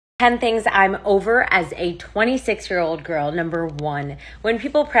10 things I'm over as a 26-year-old girl. Number 1, when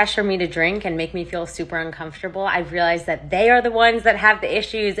people pressure me to drink and make me feel super uncomfortable, I've realized that they are the ones that have the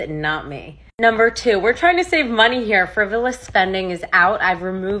issues, not me. Number 2, we're trying to save money here. Frivolous spending is out. I've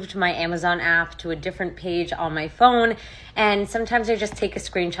removed my Amazon app to a different page on my phone, and sometimes I just take a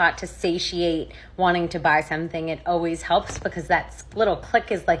screenshot to satiate wanting to buy something. It always helps because that little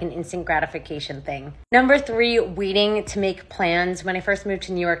click is like an instant gratification thing. Number 3, waiting to make plans. When I first moved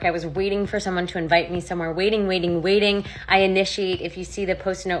to New York, I was waiting for someone to invite me somewhere. Waiting. I initiate. If you see the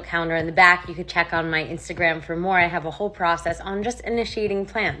Post-it note calendar in the back, you could check on my Instagram for more. I have a whole process on just initiating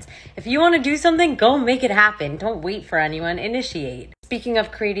plans. If you want to do something, go make it happen. Don't wait for anyone. Initiate. Speaking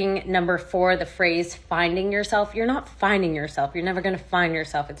of creating, number 4, the phrase finding yourself. You're not finding yourself. You're never going to find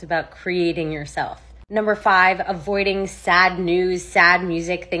yourself. It's about creating yourself. Number 5, avoiding sad news, sad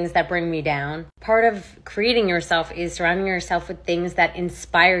music, things that bring me down. Part of creating yourself is surrounding yourself with things that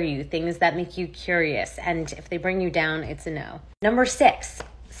inspire you, things that make you curious. And if they bring you down, it's a no. Number 6,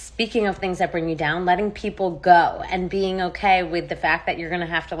 speaking of things that bring you down, letting people go and being okay with the fact that you're going to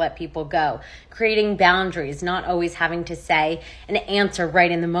have to let people go. Creating boundaries, not always having to say an answer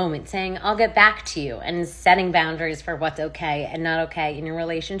right in the moment, saying, I'll get back to you, and setting boundaries for what's okay and not okay in your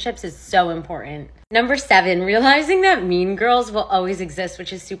relationships is so important. Number 7, realizing that mean girls will always exist,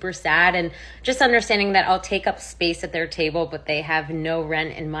 which is super sad, and just understanding that I'll take up space at their table, but they have no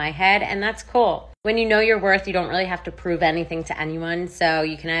rent in my head, and that's cool. When you know your worth, you don't really have to prove anything to anyone, so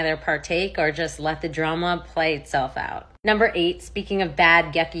you can either partake or just let the drama play itself out. Number 8, speaking of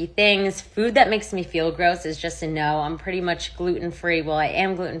bad, yucky things, food that makes me feel gross is just a no. I'm pretty much gluten-free. Well, I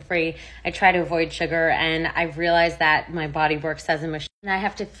am gluten-free. I try to avoid sugar, and I've realized that my body works as a machine. And I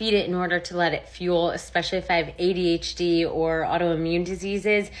have to feed it in order to let it fuel, especially if I have ADHD or autoimmune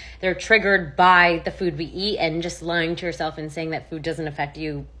diseases. They're triggered by the food we eat, and just lying to yourself and saying that food doesn't affect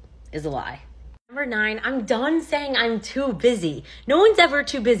you is a lie. Number 9, I'm done saying I'm too busy. No one's ever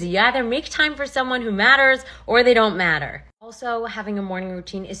too busy. You either make time for someone who matters or they don't matter. Also, having a morning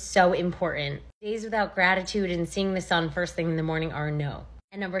routine is so important. Days without gratitude and seeing the sun first thing in the morning are a no.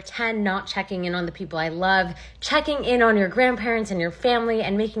 And number 10, not checking in on the people I love, checking in on your grandparents and your family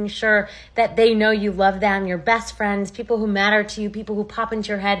and making sure that they know you love them, your best friends, people who matter to you, people who pop into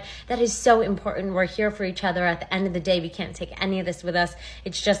your head. That is so important. We're here for each other. At the end of the day, we can't take any of this with us.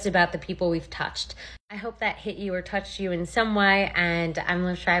 It's just about the people we've touched. I hope that hit you or touched you in some way. And I'm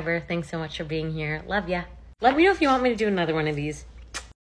Liv Schreiber. Thanks so much for being here. Love ya. Let me know if you want me to do another one of these.